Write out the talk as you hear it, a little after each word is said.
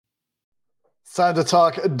It's time to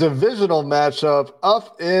talk divisional matchup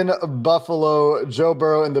up in Buffalo. Joe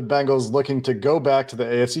Burrow and the Bengals looking to go back to the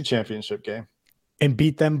AFC Championship game and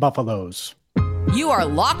beat them Buffaloes. You are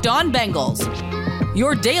Locked On Bengals,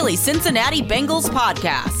 your daily Cincinnati Bengals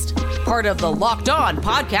podcast, part of the Locked On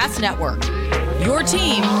Podcast Network. Your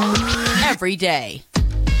team every day.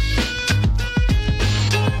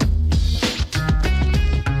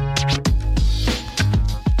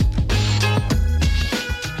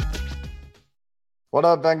 What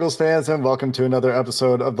up, Bengals fans, and welcome to another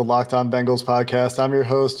episode of the Locked On Bengals podcast. I'm your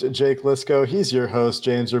host, Jake Lisco. He's your host,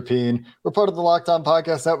 James Rapien. We're part of the Locked On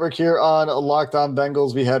Podcast Network here on Locked On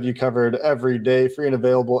Bengals. We have you covered every day, free and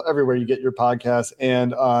available everywhere you get your podcasts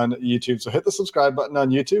and on YouTube. So hit the subscribe button on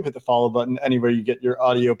YouTube, hit the follow button anywhere you get your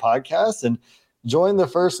audio podcasts, and join the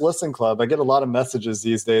First Listen Club. I get a lot of messages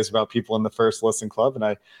these days about people in the First Listen Club, and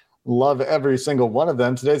I love every single one of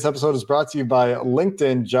them. Today's episode is brought to you by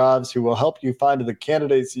LinkedIn Jobs, who will help you find the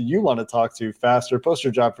candidates you want to talk to faster. Post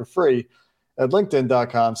your job for free at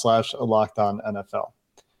linkedin.com/LockedOnNFL.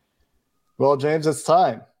 Well, James, it's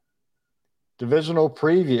time. Divisional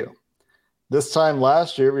preview. This time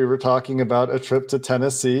last year, we were talking about a trip to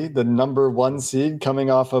Tennessee, the number one seed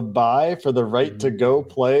coming off a bye for the right to go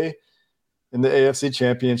play in the AFC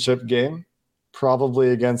Championship game,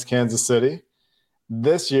 probably against Kansas City.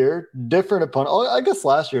 This year, different opponent. Oh, I guess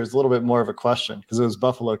last year was a little bit more of a question because it was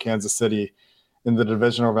Buffalo, Kansas City in the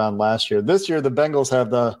divisional round last year. This year, the Bengals have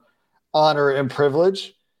the honor and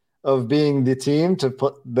privilege of being the team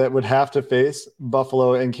that would have to face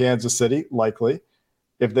Buffalo and Kansas City, likely,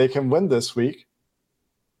 if they can win this week.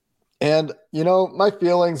 And, you know, my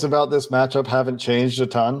feelings about this matchup haven't changed a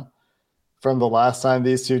ton from the last time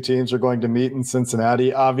these two teams are going to meet in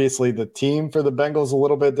Cincinnati. Obviously, the team for the Bengals is a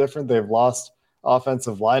little bit different. They've lost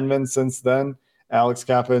offensive linemen since then. Alex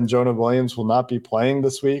Kappa and Jonah Williams will not be playing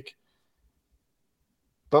this week.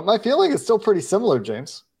 But my feeling is still pretty similar,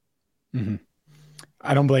 James. Mm-hmm.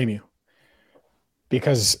 I don't blame you.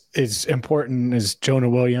 Because as important as Jonah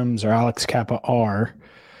Williams or Alex Kappa are,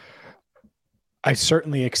 I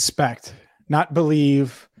certainly expect, not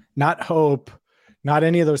believe, not hope, not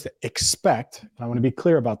any of those that expect, I want to be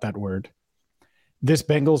clear about that word, this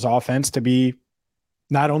Bengals offense to be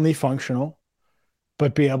not only functional,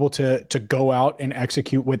 but be able to go out and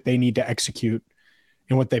execute what they need to execute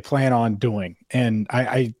and what they plan on doing. And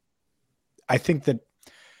I think that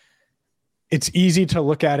it's easy to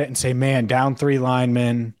look at it and say, man, down 3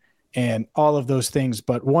 linemen and all of those things.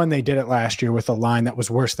 But one, they did it last year with a line that was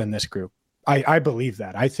worse than this group. I believe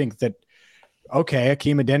that. I think that, okay,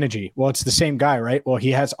 Hakeem Adeniji, well, it's the same guy, right? Well, he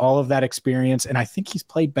has all of that experience, and I think he's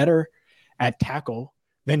played better at tackle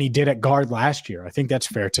than he did at guard last year. I think that's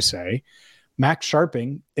fair to say. Max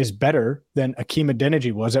Sharping is better than Hakeem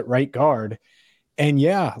Adeniji was at right guard. And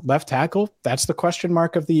yeah, left tackle, that's the question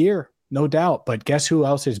mark of the year, no doubt. But guess who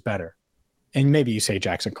else is better? And maybe you say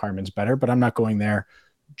Jackson Carman's better, but I'm not going there.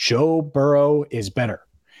 Joe Burrow is better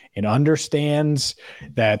and understands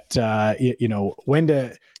that, when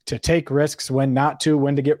to take risks, when not to,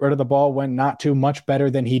 when to get rid of the ball, when not to, much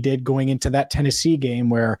better than he did going into that Tennessee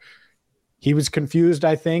game where he was confused,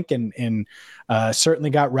 I think, and certainly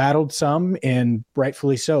got rattled some, and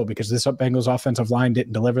rightfully so, because this Bengals offensive line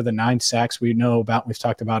didn't deliver the 9 sacks we know about. We've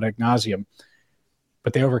talked about ad nauseum,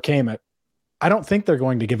 but they overcame it. I don't think they're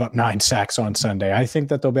going to give up 9 sacks on Sunday. I think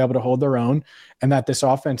that they'll be able to hold their own and that this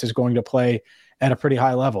offense is going to play at a pretty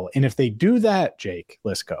high level. And if they do that, Jake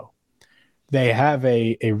Lisco, they have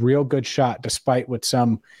a real good shot, despite what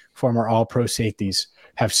some former all-pro safeties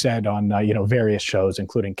have said on various shows,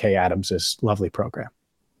 including Kay Adams' lovely program.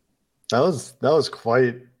 That was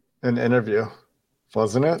quite an interview,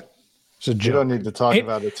 wasn't it? It's a joke. You don't need to talk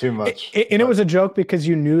about it too much. It was a joke because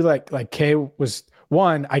you knew like Kay was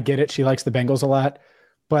one. I get it; she likes the Bengals a lot,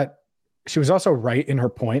 but she was also right in her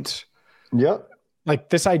points. Yep. Like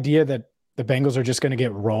this idea that the Bengals are just going to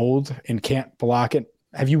get rolled and can't block it.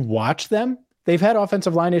 Have you watched them? They've had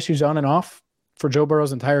offensive line issues on and off for Joe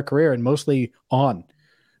Burrow's entire career, and mostly on.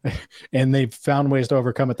 And they've found ways to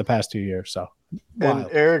overcome it the past 2 years. So, wild. And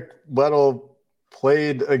Eric Weddle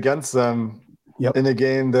played against them in a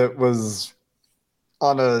game that was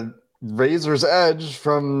on a razor's edge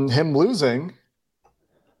from him losing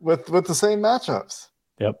with the same matchups.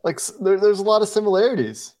 Yep. Like there's a lot of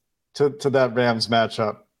similarities to that Rams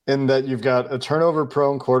matchup in that you've got a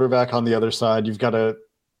turnover-prone quarterback on the other side. You've got a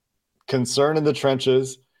concern in the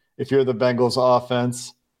trenches if you're the Bengals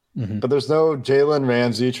offense. Mm-hmm. But there's no Jalen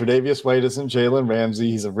Ramsey. Tre'Davious White isn't Jalen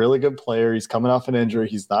Ramsey. He's a really good player. He's coming off an injury.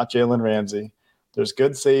 He's not Jalen Ramsey. There's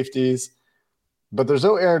good safeties. But there's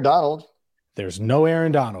no Aaron Donald. There's no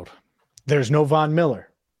Aaron Donald. There's no Von Miller.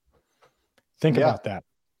 Think about that.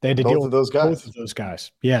 They had to both deal of with those guys. Both of those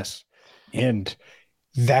guys. Yes. And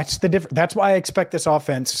that's the difference. That's why I expect this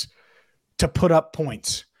offense to put up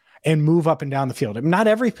points and move up and down the field. Not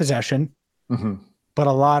every possession, but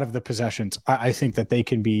a lot of the possessions. I think that they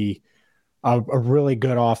can be a really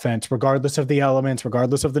good offense, regardless of the elements,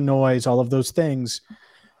 regardless of the noise, all of those things.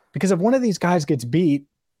 Because if one of these guys gets beat,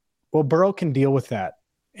 well, Burrow can deal with that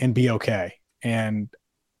and be okay. And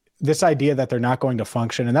this idea that they're not going to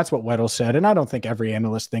function, and that's what Weddle said, and I don't think every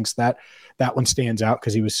analyst thinks that one stands out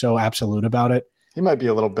because he was so absolute about it. He might be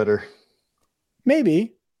a little bitter.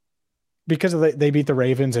 Maybe, because they beat the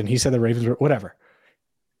Ravens, and he said the Ravens were whatever.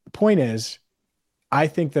 The point is, I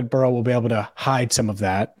think that Burrow will be able to hide some of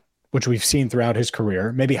that, which we've seen throughout his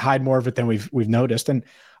career, maybe hide more of it than we've noticed. And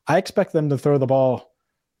I expect them to throw the ball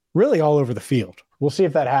really all over the field. We'll see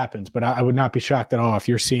if that happens, but I would not be shocked at all if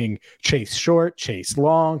you're seeing Chase short, Chase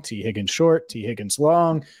long, T. Higgins short, T. Higgins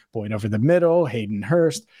long, Boyd over the middle, Hayden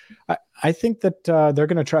Hurst. I think that they're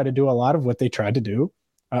going to try to do a lot of what they tried to do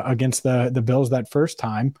against the Bills that first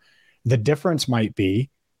time. The difference might be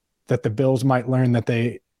that the Bills might learn that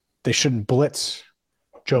they shouldn't blitz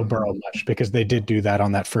Joe Burrow much, because they did do that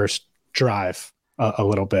on that first drive a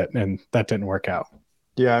little bit, and that didn't work out.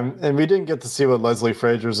 Yeah, and we didn't get to see what Leslie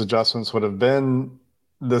Frazier's adjustments would have been.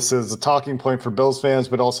 This is a talking point for Bills fans,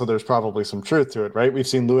 but also there's probably some truth to it, right? We've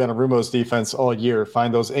seen Lou Anarumo's defense all year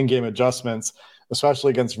find those in-game adjustments,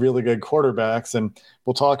 especially against really good quarterbacks, and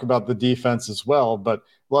we'll talk about the defense as well, but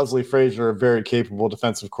Leslie Frazier, a very capable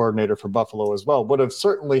defensive coordinator for Buffalo as well, would have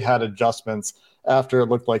certainly had adjustments after it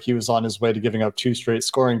looked like he was on his way to giving up 2 straight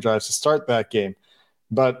scoring drives to start that game.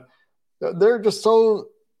 But there are just so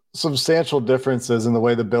substantial differences in the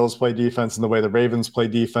way the Bills play defense and the way the Ravens play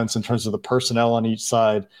defense in terms of the personnel on each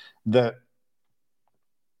side that,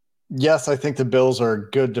 yes, I think the Bills are a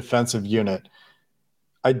good defensive unit.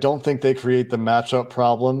 I don't think they create the matchup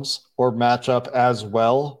problems or match up as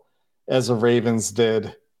well as the Ravens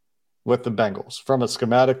did with the Bengals from a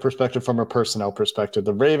schematic perspective, from a personnel perspective.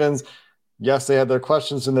 The Ravens, yes, they had their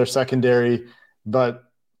questions in their secondary, but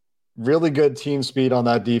really good team speed on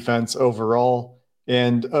that defense overall,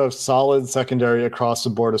 and a solid secondary across the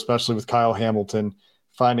board, especially with Kyle Hamilton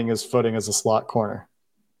finding his footing as a slot corner.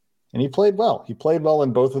 And he played well. He played well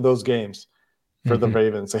in both of those games for the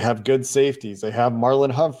Ravens. They have good safeties. They have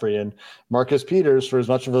Marlon Humphrey, and Marcus Peters, for as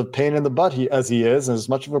much of a pain in the butt as he is, and as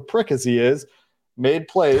much of a prick as he is, made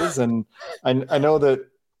plays. And I know that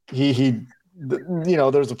he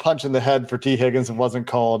there's a punch in the head for T. Higgins that wasn't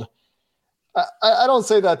called. I don't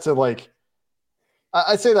say that to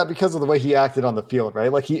I say that because of the way he acted on the field, right?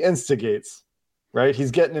 Like, he instigates, right? He's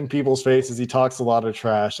getting in people's faces. He talks a lot of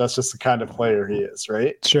trash. That's just the kind of player he is,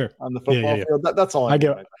 right? Sure. On the football field. That's all I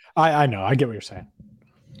get. I know. I get what you're saying.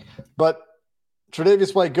 But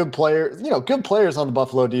Tre'Davious White, good player, good players on the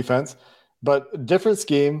Buffalo defense, but different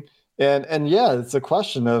scheme. And yeah, it's a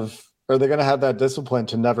question of, are they going to have that discipline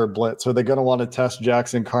to never blitz? Are they going to want to test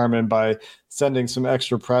Jackson Carman by sending some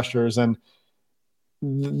extra pressures? And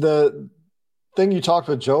the thing you talked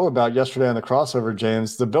with Joe about yesterday on the crossover,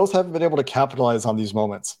 James, the Bills haven't been able to capitalize on these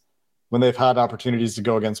moments when they've had opportunities to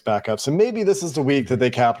go against backups. And maybe this is the week that they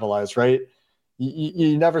capitalize, right?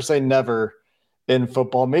 You never say never in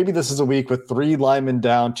football. Maybe this is a week with 3 linemen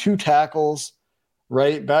down, 2 tackles,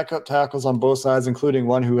 right? Backup tackles on both sides, including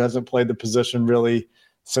one who hasn't played the position really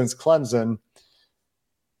since Clemson,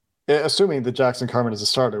 assuming that Jackson Carman is a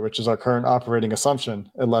starter, which is our current operating assumption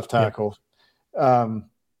at left tackle. Yeah.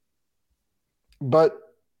 But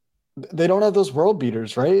they don't have those world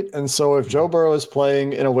beaters, right? And so if Joe Burrow is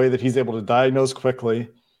playing in a way that he's able to diagnose quickly,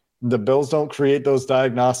 the Bills don't create those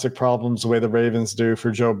diagnostic problems the way the Ravens do for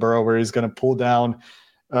Joe Burrow, where he's going to pull down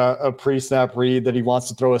a pre-snap read that he wants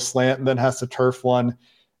to throw a slant and then has to turf one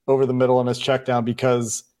over the middle on his check down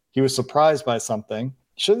because he was surprised by something.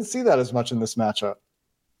 Shouldn't see that as much in this matchup.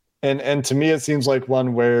 And to me, it seems like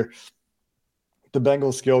one where the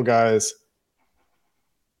Bengals skill guys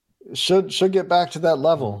should get back to that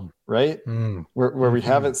level, right? Where we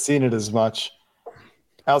haven't seen it as much.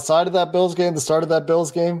 Outside of that Bills game, the start of that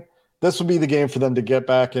Bills game, this would be the game for them to get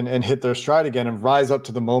back and hit their stride again and rise up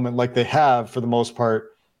to the moment like they have for the most part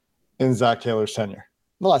in Zach Taylor's tenure.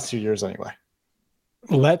 The last 2 years anyway.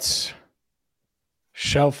 Let's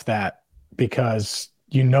shelf that because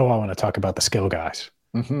I want to talk about the skill guys.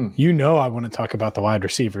 I want to talk about the wide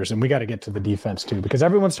receivers, and we got to get to the defense too because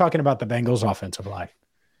everyone's talking about the Bengals offensive line.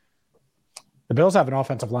 The Bills have an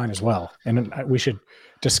offensive line as well, and we should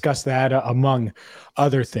discuss that among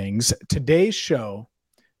other things. Today's show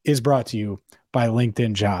is brought to you by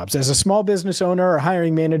LinkedIn Jobs. As a small business owner or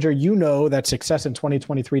hiring manager, you know that success in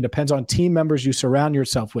 2023 depends on team members you surround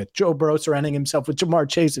yourself with. Joe Burrow surrounding himself with Ja'Marr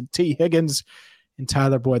Chase and T. Higgins and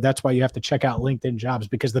Tyler Boyd. That's why you have to check out LinkedIn Jobs,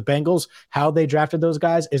 because the Bengals, how they drafted those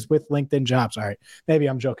guys is with LinkedIn Jobs. All right, maybe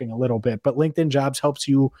I'm joking a little bit, but LinkedIn Jobs helps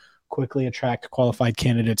you quickly attract qualified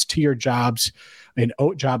candidates to your jobs and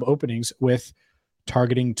job openings with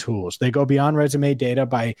targeting tools. They go beyond resume data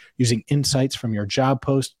by using insights from your job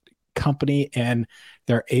post, company, and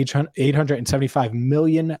their 875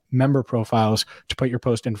 million member profiles to put your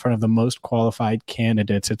post in front of the most qualified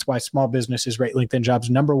candidates. It's why small businesses rate LinkedIn Jobs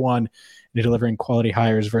number one in delivering quality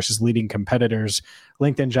hires versus leading competitors.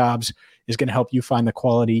 LinkedIn Jobs is going to help you find the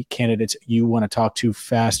quality candidates you want to talk to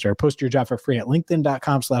faster. Post your job for free at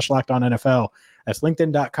linkedin.com/lockedonnfl. That's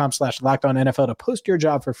linkedin.com/lockedonnfl to post your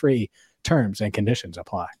job for free. Terms and conditions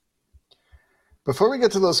apply. Before we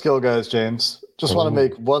get to those skill guys, James, just want to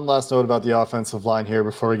make one last note about the offensive line here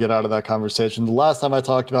before we get out of that conversation. The last time I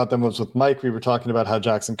talked about them was with Mike. We were talking about how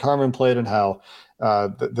Jackson Carman played and how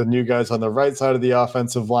the new guys on the right side of the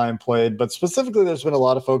offensive line played. But specifically, there's been a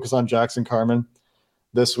lot of focus on Jackson Carman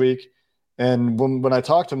this week. And when I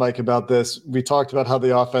talked to Mike about this, we talked about how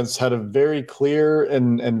the offense had a very clear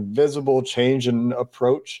and visible change in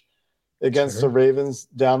approach against the Ravens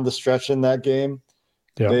down the stretch in that game.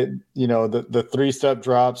 Yeah. The 3-step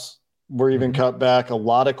drops were even cut back, a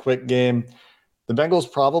lot of quick game. The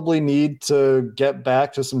Bengals probably need to get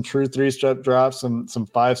back to some true 3-step drops, some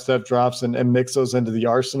 5-step drops, and mix those into the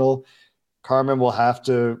arsenal. Carman will have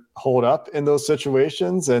to hold up in those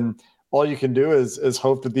situations, and all you can do is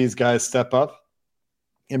hope that these guys step up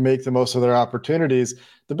and make the most of their opportunities.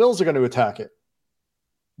 The Bills are going to attack it.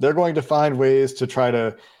 They're going to find ways to try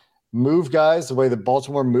to move guys the way that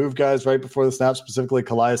Baltimore moved guys right before the snap, specifically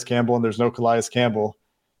Calais Campbell, and there's no Calais Campbell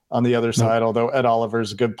on the other side. Although Ed Oliver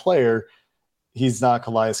is a good player, he's not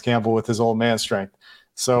Calais Campbell with his old man strength.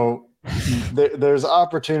 So there's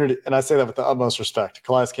opportunity, and I say that with the utmost respect.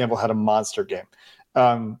 Calais Campbell had a monster game.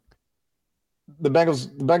 The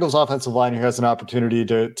Bengals offensive line here has an opportunity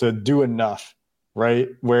to do enough, right?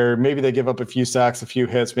 Where maybe they give up a few sacks, a few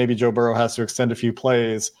hits, maybe Joe Burrow has to extend a few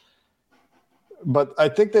plays. But I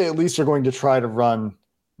think they at least are going to try to run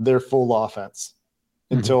their full offense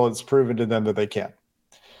until it's proven to them that they can.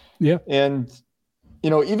 Yeah. And,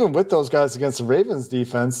 even with those guys against the Ravens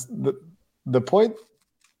defense, the point,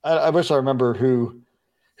 I wish I remember who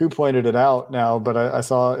pointed it out now, but I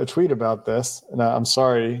saw a tweet about this, and I'm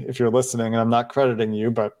sorry if you're listening, and I'm not crediting you,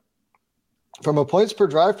 but from a points per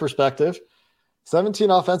drive perspective, 17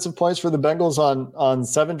 offensive points for the Bengals on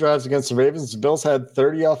 7 drives against the Ravens. The Bills had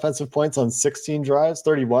 30 offensive points on 16 drives,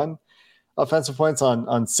 31 offensive points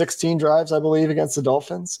on 16 drives, I believe, against the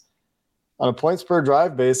Dolphins. On a points per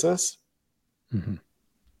drive basis,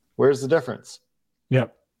 where's the difference?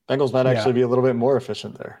 Yep. Bengals might actually be a little bit more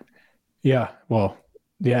efficient there. Yeah, well,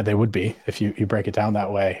 yeah, they would be if you break it down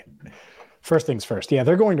that way. First things first. Yeah,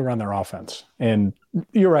 they're going to run their offense. And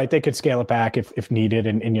you're right, they could scale it back if needed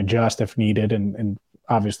and adjust if needed. And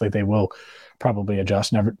obviously they will probably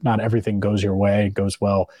adjust. Not everything goes your way, goes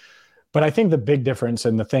well. But I think the big difference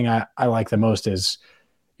and the thing I like the most is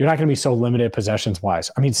you're not going to be so limited possessions-wise.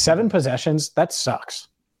 I mean, 7 possessions, that sucks.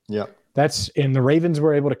 Yeah. And the Ravens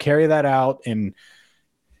were able to carry that out, and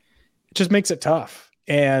it just makes it tough.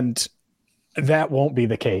 And that won't be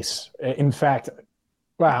the case. In fact,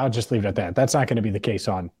 well, I'll just leave it at that. That's not going to be the case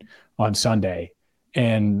on Sunday.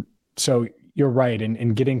 And so you're right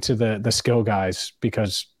in getting to the skill guys,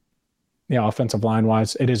 because offensive line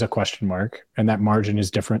wise, it is a question mark, and that margin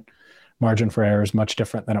is different. Margin for error is much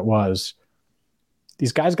different than it was.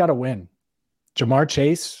 These guys got to win. Ja'Marr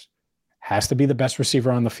Chase has to be the best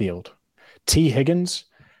receiver on the field. T. Higgins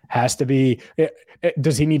has to be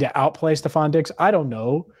does he need to outplay Stephon Diggs? I don't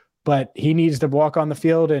know. But he needs to walk on the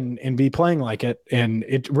field and be playing like it. And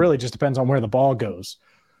it really just depends on where the ball goes.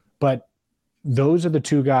 But those are the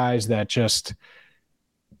 2 guys that just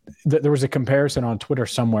there was a comparison on Twitter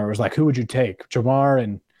somewhere. It was like, who would you take?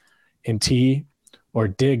 Ja'Marr and T, or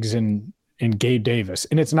Diggs and Gabe Davis?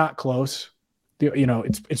 And it's not close.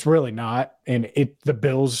 It's really not. And the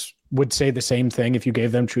Bills would say the same thing if you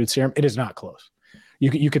gave them truth serum. It is not close.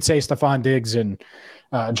 You could say Stephon Diggs and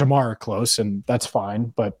Ja'Marr are close, and that's fine.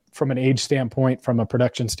 But from an age standpoint, from a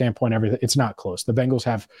production standpoint, everything, it's not close. The Bengals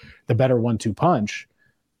have the better 1-2 punch,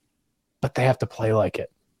 but they have to play like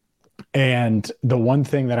it. And the one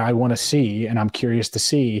thing that I want to see, and I'm curious to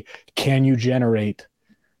see, can you generate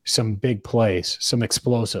some big plays, some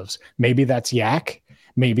explosives? Maybe that's yak.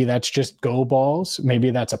 Maybe that's just go balls. Maybe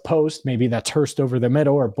that's a post. Maybe that's Hurst over the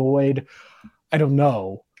middle or Boyd. I don't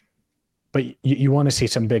know. but you want to see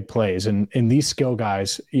some big plays. And in these skill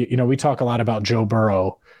guys, we talk a lot about Joe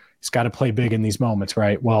Burrow. He's got to play big in these moments,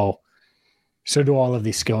 right? Well, so do all of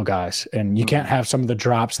these skill guys. And you can't have some of the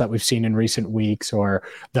drops that we've seen in recent weeks or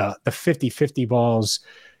the 50-50 balls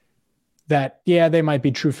that, they might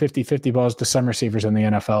be true 50-50 balls to some receivers in the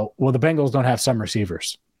NFL. Well, the Bengals don't have some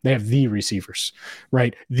receivers. They have the receivers,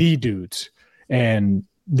 right? The dudes. And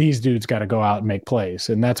these dudes got to go out and make plays.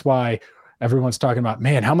 And that's why everyone's talking about,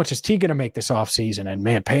 man, how much is T going to make this offseason? And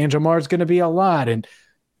man, paying Ja'Marr is going to be a lot. And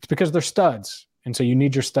it's because they're studs. And so you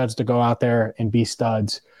need your studs to go out there and be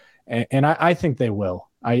studs. And I think they will.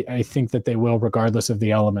 I think that they will, regardless of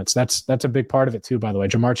the elements. That's a big part of it too, by the way.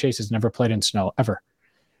 Ja'Marr Chase has never played in snow, ever.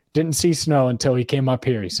 Didn't see snow until he came up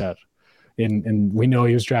here, he said. And we know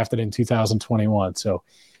he was drafted in 2021. So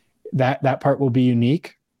that part will be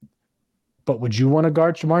unique. But would you want to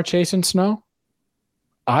guard Ja'Marr Chase in snow?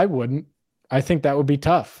 I wouldn't. I think that would be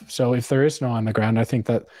tough. So if there is snow on the ground, I think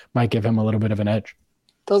that might give him a little bit of an edge.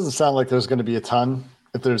 Doesn't sound like there's going to be a ton,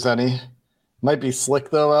 if there's any. Might be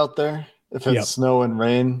slick, though, out there, if it's snow and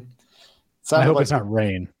rain. I hope it's not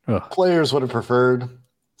rain. Ugh. Players would have preferred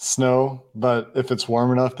snow, but if it's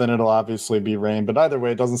warm enough, then it'll obviously be rain. But either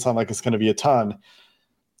way, it doesn't sound like it's going to be a ton.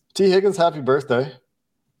 T. Higgins, happy birthday.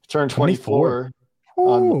 Turned 24.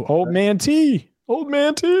 Ooh, old man T.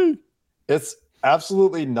 It's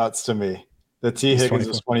absolutely nuts to me that T. Higgins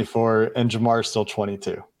is 24 and Ja'Marr's still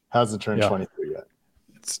 22. Hasn't turned 23 yet.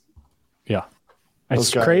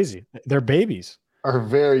 It's crazy. They're babies. Are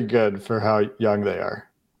very good for how young they are.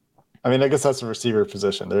 I mean, I guess that's a receiver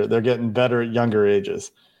position. They're getting better at younger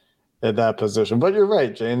ages at that position. But you're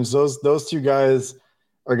right, James. Those two guys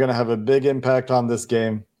are going to have a big impact on this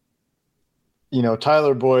game.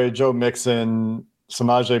 Tyler Boyd, Joe Mixon,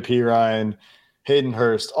 Samaje Perine, Hayden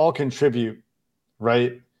Hurst all contribute,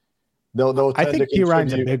 right? I think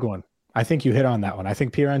Perine's a big one. I think you hit on that one. I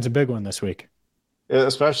think Perine's a big one this week.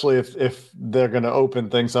 Especially if they're going to open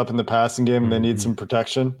things up in the passing game and they need some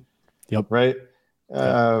protection. Yep. Right?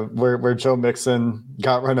 Where Joe Mixon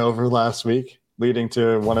got run over last week, leading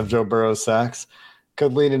to one of Joe Burrow's sacks.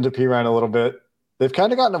 Could lean into Perine a little bit. They've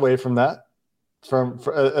kind of gotten away from that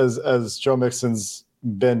as Joe Mixon's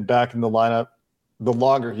been back in the lineup, the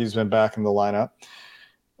longer he's been back in the lineup.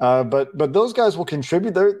 But those guys will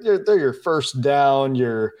contribute. They're your first down,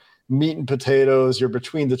 your meat and potatoes, your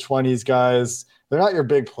between the 20s guys. They're not your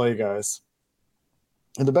big play guys.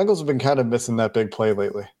 And the Bengals have been kind of missing that big play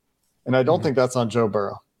lately. And I don't think that's on Joe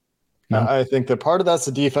Burrow. No. I think that part of that's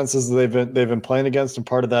the defenses they've been playing against, and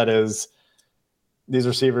part of that is these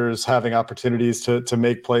receivers having opportunities to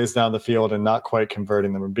make plays down the field and not quite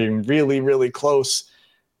converting them and being really, really close.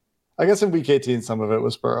 I guess in week 18, some of it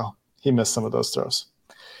was Burrow. He missed some of those throws.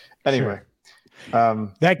 Anyway.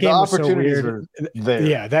 Sure. That game was so weird.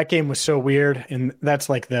 Yeah, that game was so weird. And that's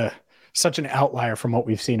like such an outlier from what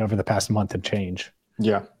we've seen over the past month and change.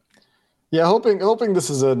 Yeah. Yeah, hoping this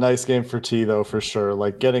is a nice game for T, though, for sure.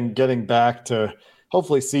 Like getting back to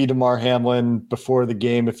hopefully see Damar Hamlin before the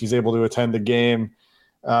game if he's able to attend the game.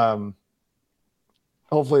 Hopefully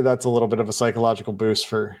that's a little bit of a psychological boost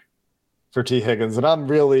for T. Higgins. And I'm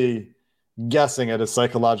really guessing at his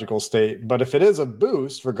psychological state. But if it is a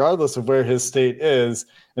boost, regardless of where his state is,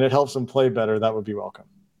 and it helps him play better, that would be welcome.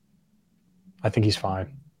 I think he's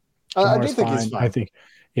fine. I do think he's fine. I think,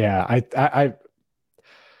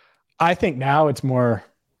 I think now it's more,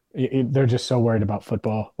 they're just so worried about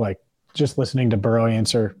football. Like just listening to Burrow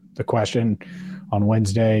answer the question on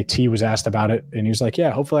Wednesday, T was asked about it and he was like, yeah,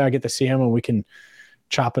 hopefully I get to see him and we can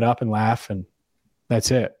chop it up and laugh and that's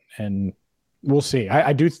it. And we'll see.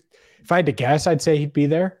 I do. If I had to guess, I'd say he'd be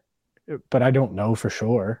there, but I don't know for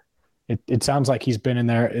sure. It sounds like he's been in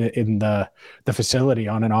there in the facility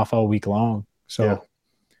on and off all week long. So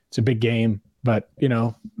it's a big game, but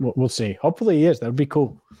we'll see. Hopefully he is. That would be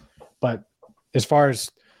cool. But as far as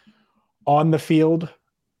on the field,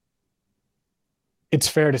 it's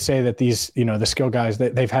fair to say that these, the skill guys,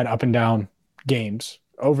 they've had up and down games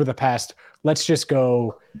over the past, let's just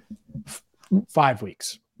go 5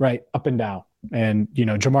 weeks, right? Up and down. And,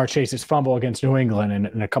 Ja'Marr Chase's fumble against New England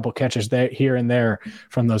and a couple catches there, here and there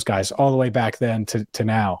from those guys all the way back then to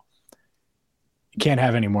now. You can't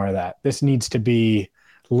have any more of that. This needs to be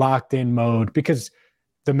locked in mode because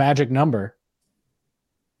the magic number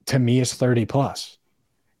to me is 30 plus.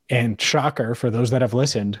 And shocker for those that have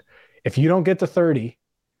listened, if you don't get the 30,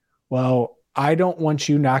 well, I don't want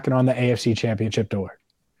you knocking on the AFC Championship door.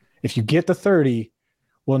 If you get the 30,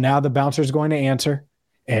 well, now the bouncer's going to answer.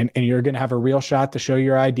 And you're going to have a real shot to show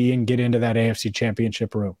your ID and get into that AFC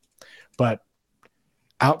Championship room. But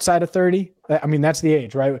outside of 30, I mean, that's the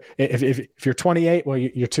age, right? If you're 28, well,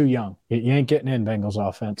 you're too young. You ain't getting in Bengals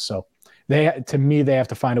offense. So they have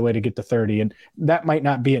to find a way to get to 30, and that might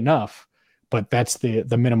not be enough, but that's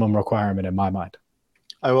the minimum requirement in my mind.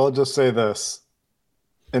 I will just say this.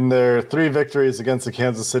 In their 3 victories against the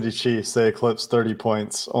Kansas City Chiefs, they eclipsed 30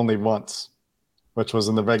 points only once, which was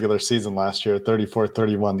in the regular season last year,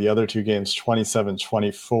 34-31. The other 2 games,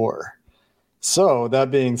 27-24. So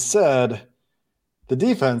that being said, the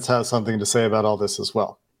defense has something to say about all this as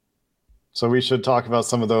well. So we should talk about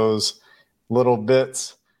some of those little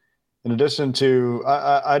bits. In addition to,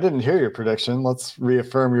 I didn't hear your prediction. Let's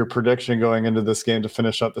reaffirm your prediction going into this game to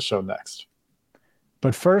finish up the show next.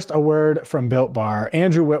 But first, a word from Built Bar.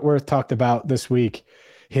 Andrew Whitworth talked about this week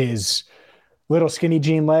his little skinny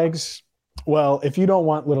jean legs. Well, if you don't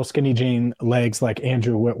want little skinny jean legs like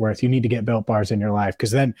Andrew Whitworth, you need to get Built Bars in your life, because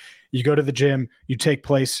then you go to the gym, you take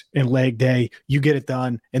place in leg day, you get it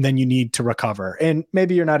done, and then you need to recover. And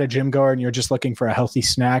maybe you're not a gym goer and you're just looking for a healthy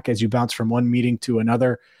snack as you bounce from one meeting to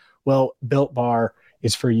another. Well, Built Bar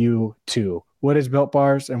is for you too. What is Built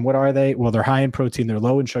Bars and what are they? Well, they're high in protein, they're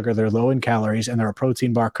low in sugar, they're low in calories, and they're a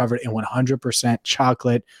protein bar covered in 100%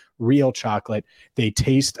 chocolate, real chocolate. They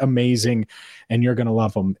taste amazing, and you're going to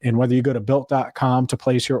love them. And whether you go to built.com to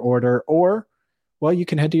place your order, or, well, you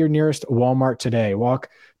can head to your nearest Walmart today. Walk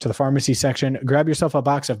to the pharmacy section, grab yourself a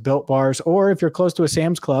box of Built Bars, or if you're close to a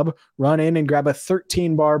Sam's Club, run in and grab a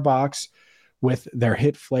 13-bar box with their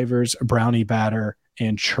hit flavors, brownie batter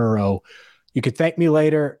and churro. You could thank me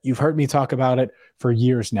later. You've heard me talk about it for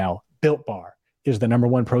years now. Built Bar is the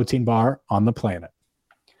 #1 protein bar on the planet.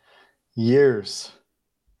 Years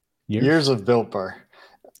of Built Bar.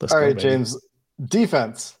 All right, James,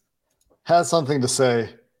 defense has something to say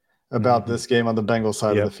about this game on the Bengals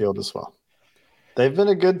side of the field as well. They've been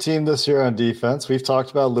a good team this year on defense. We've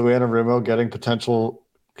talked about Lou Anarumo getting potential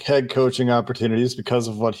head coaching opportunities because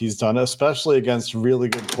of what he's done, especially against really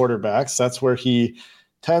good quarterbacks. That's where he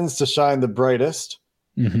tends to shine the brightest.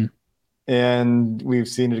 Mm-hmm. And we've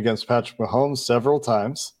seen it against Patrick Mahomes several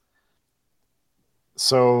times.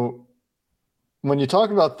 So when you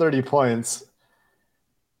talk about 30 points,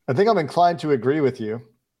 I think I'm inclined to agree with you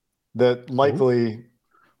that likely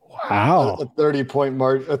a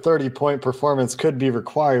 30-point performance could be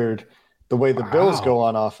required the way the Bills go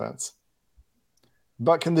on offense.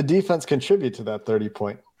 But can the defense contribute to that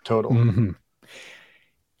 30-point total? Mm-hmm.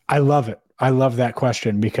 I love it. I love that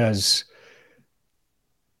question, because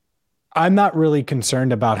I'm not really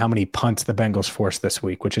concerned about how many punts the Bengals forced this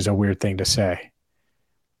week, which is a weird thing to say.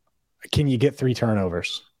 Can you get 3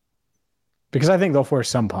 turnovers? Because I think they'll force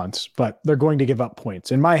some punts, but they're going to give up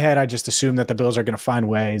points. In my head, I just assume that the Bills are going to find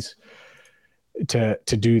ways to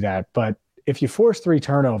do that. But if you force 3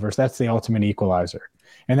 turnovers, that's the ultimate equalizer.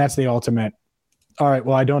 And that's the ultimate, all right,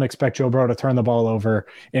 well, I don't expect Joe Burrow to turn the ball over.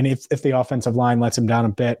 And if the offensive line lets him down a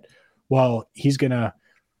bit, well, he's going to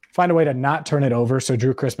find a way to not turn it over so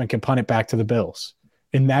Drew Chrisman can punt it back to the Bills.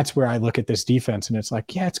 And that's where I look at this defense, and it's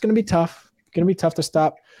like, yeah, it's going to be tough. It's going to be tough to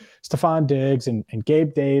stop Stephon Diggs and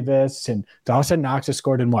Gabe Davis. And Dawson Knox has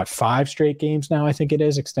scored in, 5 straight games now, I think it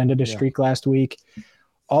is, extended his streak last week.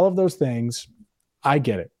 All of those things, I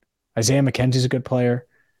get it. Isaiah McKenzie's a good player.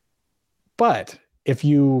 But if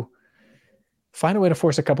you find a way to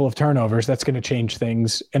force a couple of turnovers, that's going to change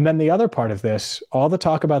things. And then the other part of this, all the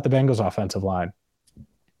talk about the Bengals offensive line.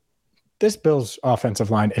 This Bills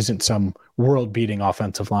offensive line isn't some world-beating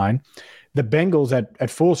offensive line. The Bengals at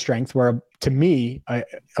full strength were, to me,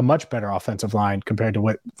 a much better offensive line compared to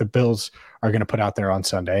what the Bills are going to put out there on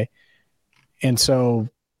Sunday. And so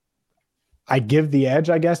I give the edge,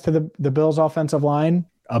 I guess, to the Bills offensive line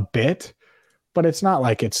a bit, but it's not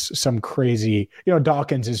like it's some crazy,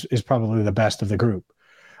 Dawkins is probably the best of the group.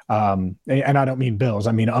 And I don't mean Bills.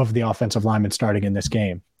 I mean of the offensive linemen starting in this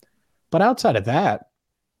game. But outside of that,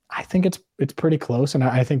 I think it's pretty close. And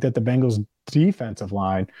I think that the Bengals defensive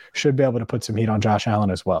line should be able to put some heat on Josh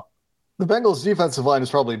Allen as well. The Bengals defensive line is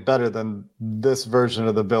probably better than this version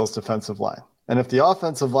of the Bills defensive line. And if the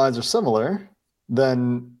offensive lines are similar,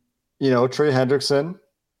 then, Trey Hendrickson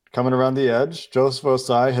coming around the edge. Joseph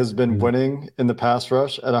Osai has been winning in the pass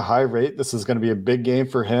rush at a high rate. This is going to be a big game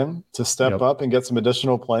for him to step up and get some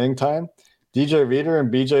additional playing time. DJ Reader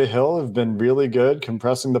and BJ Hill have been really good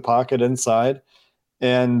compressing the pocket inside.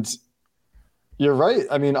 And you're right.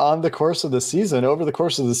 I mean, over the course of the season,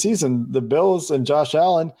 the Bills and Josh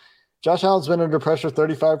Allen's been under pressure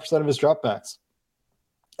 35% of his dropbacks,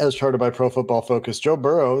 as charted by Pro Football Focus. Joe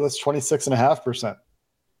Burrow, that's 26.5%.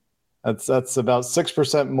 That's about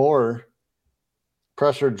 6% more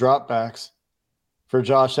pressured dropbacks for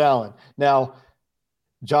Josh Allen. Now,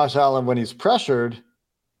 Josh Allen, when he's pressured,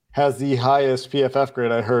 has the highest PFF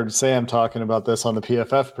grade. I heard Sam talking about this on the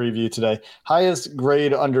PFF preview today. Highest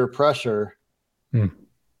grade under pressure in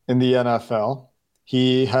the NFL.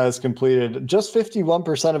 He has completed just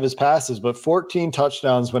 51% of his passes, but 14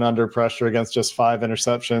 touchdowns when under pressure against just 5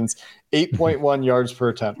 interceptions, 8.1 yards per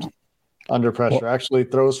attempt under pressure. Actually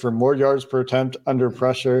throws for more yards per attempt under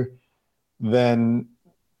pressure than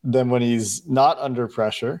when he's not under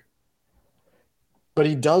pressure. But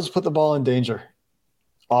he does put the ball in danger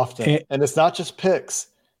often. And it's not just picks.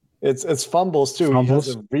 It's fumbles too. Fumbles.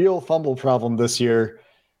 He has a real fumble problem this year.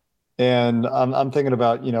 And I'm thinking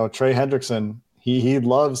about, Trey Hendrickson. He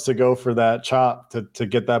loves to go for that chop to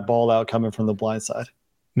get that ball out coming from the blind side.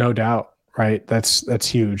 No doubt, right? That's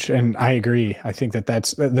huge. And I agree. I think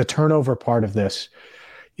that's the turnover part of this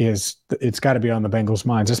it's got to be on the Bengals'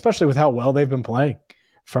 minds, especially with how well they've been playing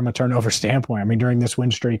from a turnover standpoint. I mean, during this win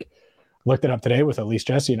streak, looked it up today with Elise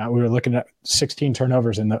Jesse and I, we were looking at 16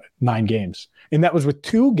 turnovers in the 9 games. And that was with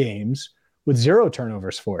 2 games with 0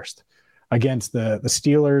 turnovers forced against the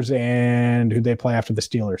Steelers and who they play after the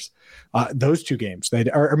Steelers. Those 2 games,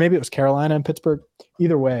 or maybe it was Carolina and Pittsburgh.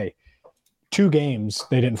 Either way, 2 games,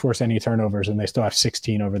 they didn't force any turnovers and they still have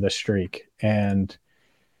 16 over this streak. And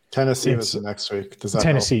Tennessee was the next week. Does that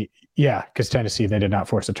Tennessee, help? Yeah, because Tennessee, they did not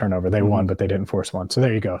force a turnover. They won, but they didn't force one. So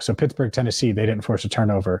there you go. So Pittsburgh, Tennessee, they didn't force a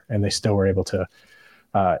turnover, and they still were able to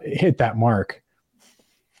hit that mark.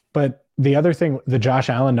 But the other thing, the Josh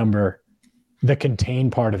Allen number, the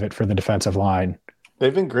contain part of it for the defensive line.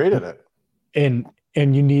 They've been great at it. And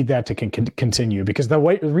you need that to continue because the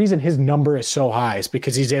reason his number is so high is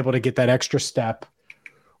because he's able to get that extra step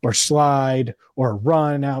or slide or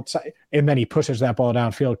run outside, and then he pushes that ball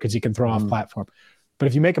downfield because he can throw off platform. But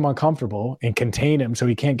if you make him uncomfortable and contain him so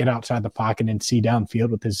he can't get outside the pocket and see downfield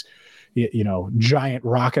with his, giant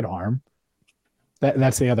rocket arm,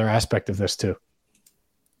 that's the other aspect of this too.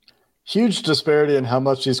 Huge disparity in how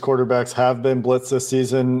much these quarterbacks have been blitzed this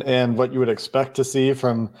season and what you would expect to see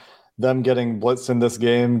from them getting blitzed in this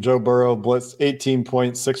game. Joe Burrow blitzed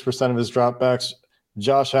 18.6% of his dropbacks.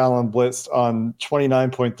 Josh Allen blitzed on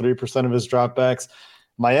 29.3% of his dropbacks.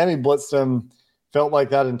 Miami blitzed him, felt like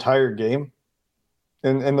that entire game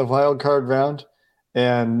in the wild card round.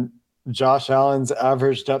 And Josh Allen's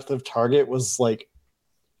average depth of target was like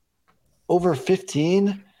over 15.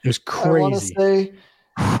 It was crazy. I want to say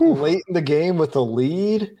late in the game with the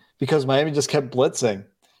lead because Miami just kept blitzing.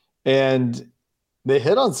 And they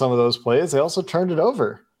hit on some of those plays. They also turned it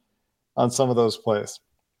over on some of those plays.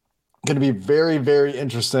 Going to be very, very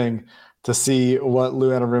interesting to see what Lou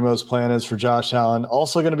Anarumo's plan is for Josh Allen.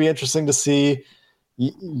 Also going to be interesting to see,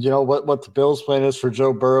 what the Bills' plan is for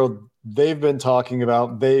Joe Burrow. They've been talking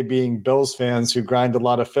about, they being Bills fans who grind a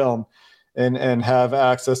lot of film and have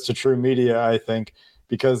access to true media, I think,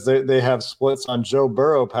 because they have splits on Joe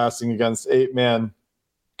Burrow passing against 8-man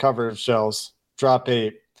coverage shells, drop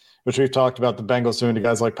 8, which we've talked about the Bengals doing to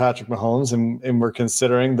guys like Patrick Mahomes, and we're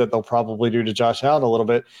considering that they'll probably do to Josh Allen a little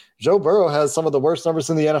bit. Joe Burrow has some of the worst numbers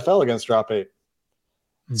in the NFL against drop 8.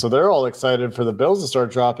 So they're all excited for the Bills to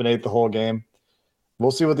start dropping 8 the whole game. We'll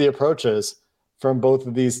see what the approach is from both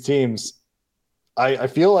of these teams. I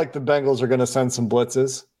feel like the Bengals are going to send some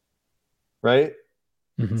blitzes, right?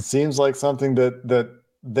 Mm-hmm. Seems like something that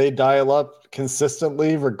they dial up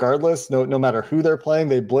consistently regardless, no matter who they're playing.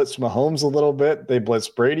 They blitz Mahomes a little bit. They blitz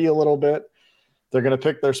Brady a little bit. They're going to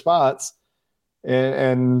pick their spots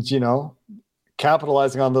and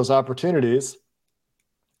capitalizing on those opportunities.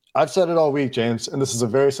 I've said it all week, James, and this is a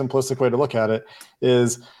very simplistic way to look at it,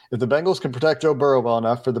 is if the Bengals can protect Joe Burrow well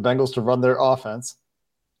enough for the Bengals to run their offense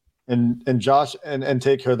and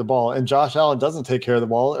take care of the ball, and Josh Allen doesn't take care of the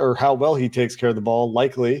ball, or how well he takes care of the ball,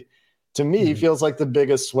 likely, to me, feels like the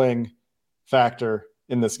biggest swing factor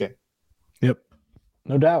in this game. Yep.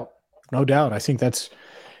 No doubt. I think that's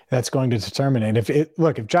going to determine it.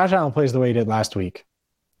 If Josh Allen plays the way he did last week,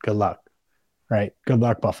 good luck. Right. Good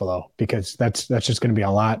luck, Buffalo, because that's just going to be a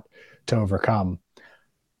lot to overcome.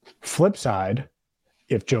 Flip side,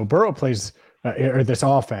 if Joe Burrow plays or this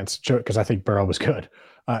offense, because I think Burrow was good,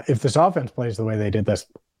 if this offense plays the way they did this,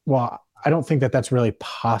 well, I don't think that's really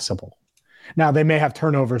possible. Now they may have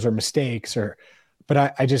turnovers or mistakes, but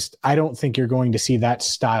I don't think you're going to see that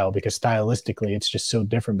style because stylistically it's just so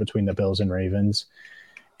different between the Bills and Ravens.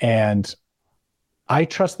 And I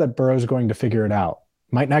trust that Burrow's going to figure it out.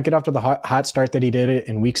 Might not get off to the hot start that he did it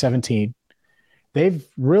in week 17. They've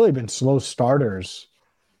really been slow starters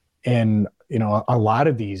in, a lot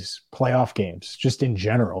of these playoff games, just in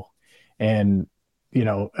general. And,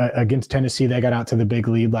 against Tennessee, they got out to the big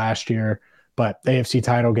lead last year, but the AFC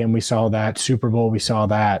title game, we saw that. Super Bowl, we saw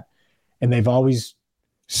that. And they've always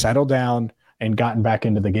settled down and gotten back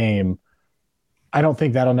into the game. I don't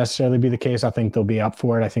think that'll necessarily be the case. I think they'll be up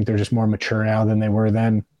for it. I think they're just more mature now than they were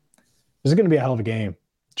then. This is going to be a hell of a game,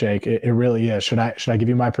 Jake. It really is. Should I give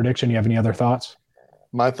you my prediction? You have any other thoughts?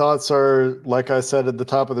 My thoughts are, like I said at the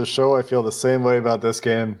top of the show, I feel the same way about this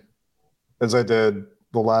game as I did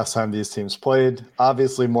the last time these teams played.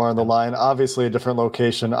 Obviously more on the line, obviously a different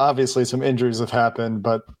location, obviously some injuries have happened,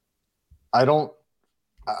 but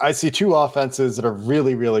I see two offenses that are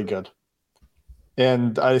really, really good.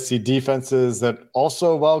 And I see defenses that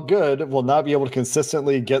also, while good, will not be able to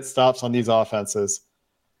consistently get stops on these offenses.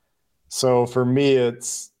 So for me,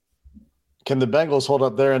 it's, can the Bengals hold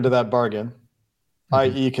up their end of that bargain?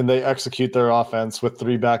 I.e., can they execute their offense with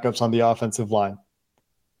 3 backups on the offensive line?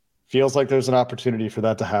 Feels like there's an opportunity for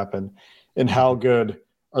that to happen. And how good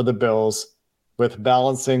are the Bills with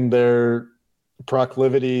balancing their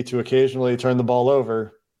proclivity to occasionally turn the ball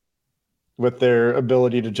over with their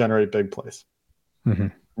ability to generate big plays? Mm-hmm.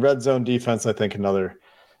 Red zone defense, I think, another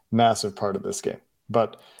massive part of this game.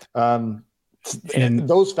 But and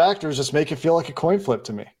those factors just make it feel like a coin flip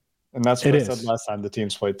to me. And that's what I said last time the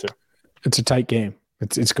teams played too. It's a tight game.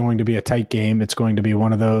 It's going to be a tight game. It's going to be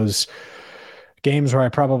one of those games where I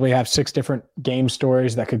probably have 6 different game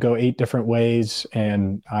stories that could go 8 different ways.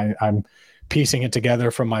 And I'm piecing it together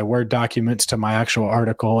from my Word documents to my actual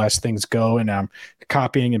article as things go. And I'm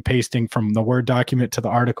copying and pasting from the Word document to the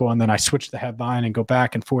article. And then I switch the headline and go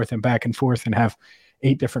back and forth and have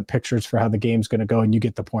 8 different pictures for how the game's going to go. And you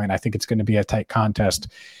get the point. I think it's going to be a tight contest.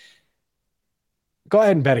 Go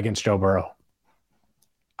ahead and bet against Joe Burrow.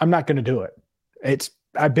 I'm not going to do it.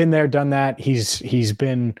 I've been there, done that. He's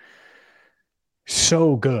been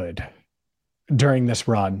so good during this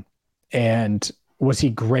run. And was he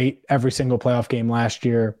great every single playoff game last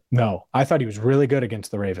year? No. I thought he was really good against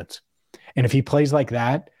the Ravens. And if he plays like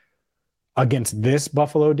that against this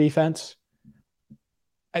Buffalo defense,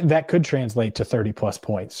 that could translate to 30-plus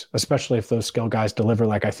points, especially if those skill guys deliver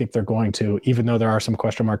like I think they're going to, even though there are some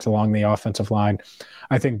question marks along the offensive line.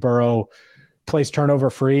 I think Burrow plays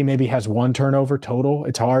turnover free, maybe has 1 turnover total.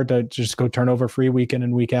 It's hard to just go turnover free week in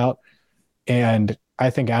and week out. And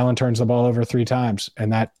I think Allen turns the ball over 3 times.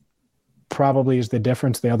 And that probably is the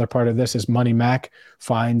difference. The other part of this is Money Mac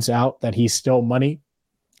finds out that he's still money,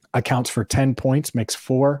 accounts for 10 points, makes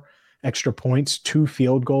 4 extra points, 2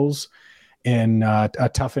 field goals in a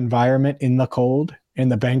tough environment in the cold.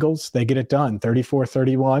 And the Bengals, they get it done.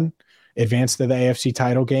 34-31, advance to the AFC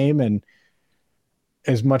title game. And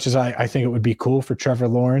as much as I think it would be cool for Trevor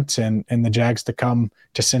Lawrence and the Jags to come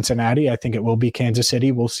to Cincinnati, I think it will be Kansas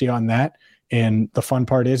City. We'll see on that. And the fun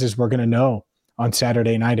part is we're going to know on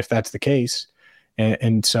Saturday night if that's the case.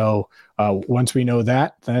 And so once we know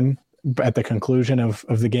that, then at the conclusion of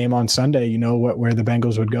the game on Sunday, you know where the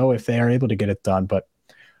Bengals would go if they are able to get it done. But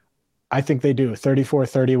I think they do.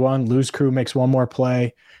 34-31, Lou's crew makes 1 more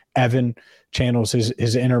play. Evan channels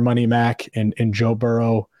his inner Money Mac, and Joe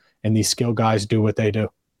Burrow and these skill guys do what they do.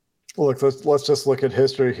 Look, let's just look at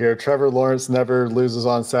history here. Trevor Lawrence never loses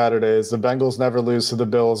on Saturdays. The Bengals never lose to the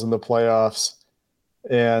Bills in the playoffs.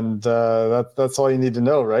 And that's all you need to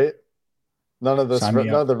know, right? None of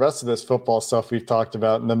the rest of this football stuff we've talked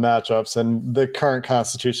about and the matchups and the current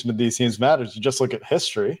constitution of these teams matters. You just look at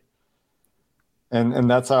history. And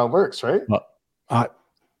that's how it works, right? Well,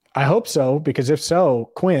 I hope so, because if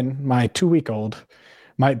so, Quinn, my 2-week-old,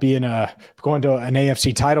 might be going to an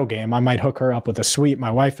AFC title game. I might hook her up with a suite.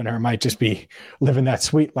 My wife and her might just be living that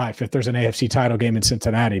sweet life if there's an AFC title game in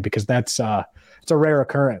Cincinnati, because it's a rare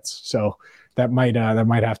occurrence. So that might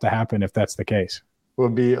have to happen if that's the case.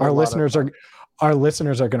 Would be our listeners are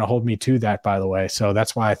going to hold me to that, by the way. So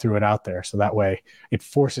that's why I threw it out there. So that way it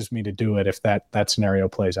forces me to do it if that scenario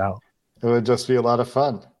plays out. It would just be a lot of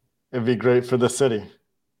fun. It'd be great for the city.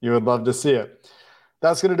 You would love to see it.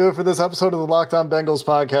 That's going to do it for this episode of the Locked On Bengals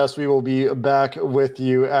podcast. We will be back with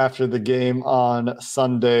you after the game on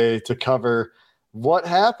Sunday to cover what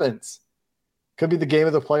happens. Could be the game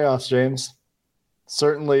of the playoffs, James.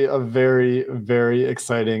 Certainly a very, very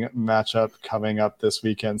exciting matchup coming up this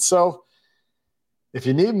weekend. So if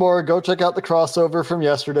you need more, go check out the crossover from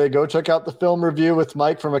yesterday. Go check out the film review with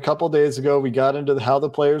Mike from a couple days ago. We got into how the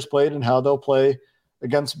players played and how they'll play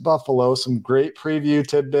against Buffalo. Some great preview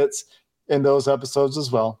tidbits in those episodes as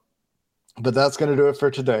well. But that's going to do it for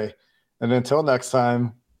today. And until next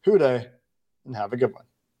time, hoo-day, and have a good one.